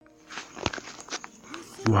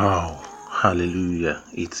Wow, hallelujah.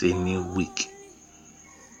 It's a new week.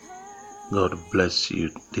 God bless you.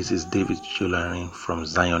 This is David Chularin from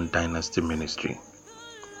Zion Dynasty Ministry.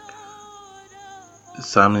 The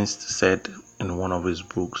psalmist said in one of his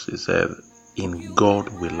books, he said, "In God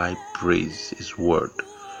will I praise his word.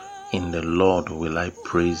 In the Lord will I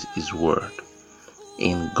praise his word.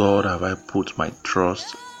 In God have I put my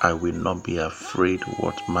trust. I will not be afraid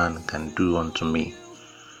what man can do unto me.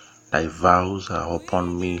 Thy vows are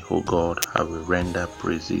upon me, O God, I will render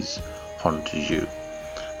praises unto you."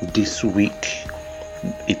 This week,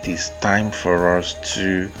 it is time for us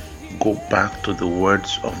to go back to the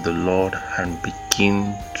words of the Lord and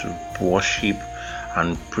begin to worship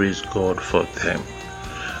and praise God for them.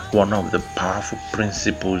 One of the powerful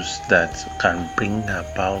principles that can bring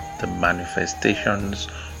about the manifestations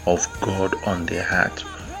of God on the heart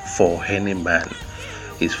for any man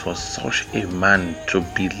is for such a man to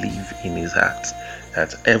believe in his heart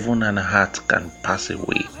that heaven and earth can pass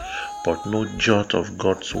away, but no jot of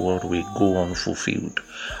God's word will go unfulfilled.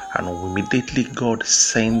 And immediately God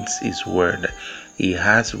sends his word, he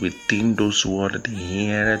has within those words the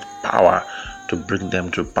inherent power to bring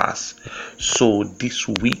them to pass. So this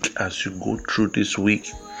week, as you go through this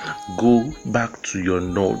week, go back to your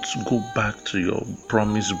notes, go back to your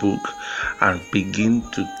promise book, and begin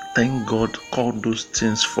to thank God. Call those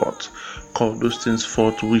things forth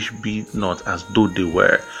which be not as though they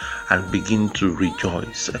were, and begin to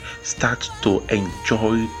rejoice. Start to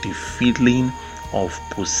enjoy the feeling of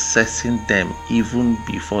possessing them even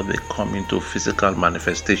before they come into physical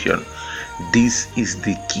manifestation. This is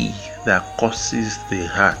the key that causes the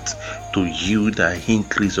heart to yield and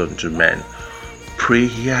increase unto men.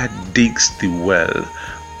 Prayer digs the well,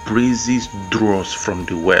 praises draws from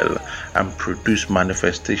the well and produce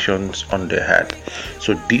manifestations on the heart.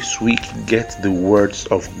 So this week, get the words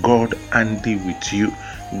of God handy with you.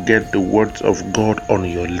 Get the words of God on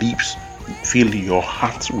your lips. Fill your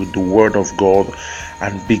heart with the word of God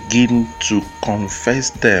and begin to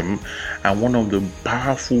confess them. And one of the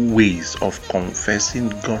powerful ways of confessing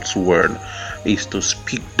God's word is to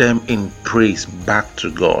speak them in praise back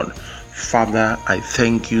to God. Father, I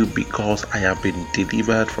thank you because I have been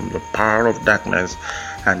delivered from the power of darkness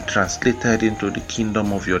and translated into the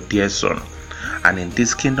kingdom of your dear Son. And in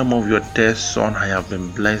this kingdom of your dear Son, I have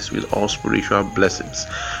been blessed with all spiritual blessings.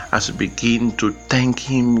 As you begin to thank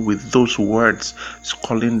him with those words,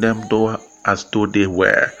 calling them as though they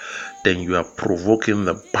were, then you are provoking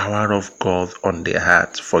the power of God on their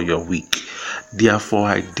heart for your week. Therefore,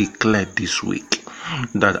 I declare this week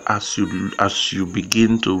that as you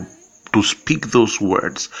begin to speak those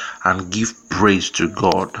words and give praise to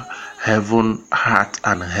God, heaven, earth,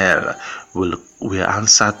 and hell will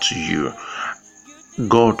answer to you.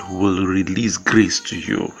 God will release grace to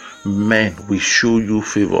you. Men will show you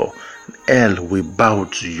favor. Hell will bow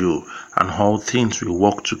to you, and all things will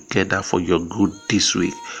work together for your good this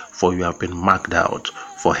week, for you have been marked out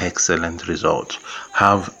for excellent results.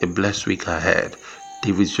 Have a blessed week ahead.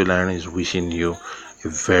 David Chularin is wishing you a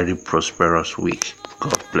very prosperous week.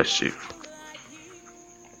 God bless you.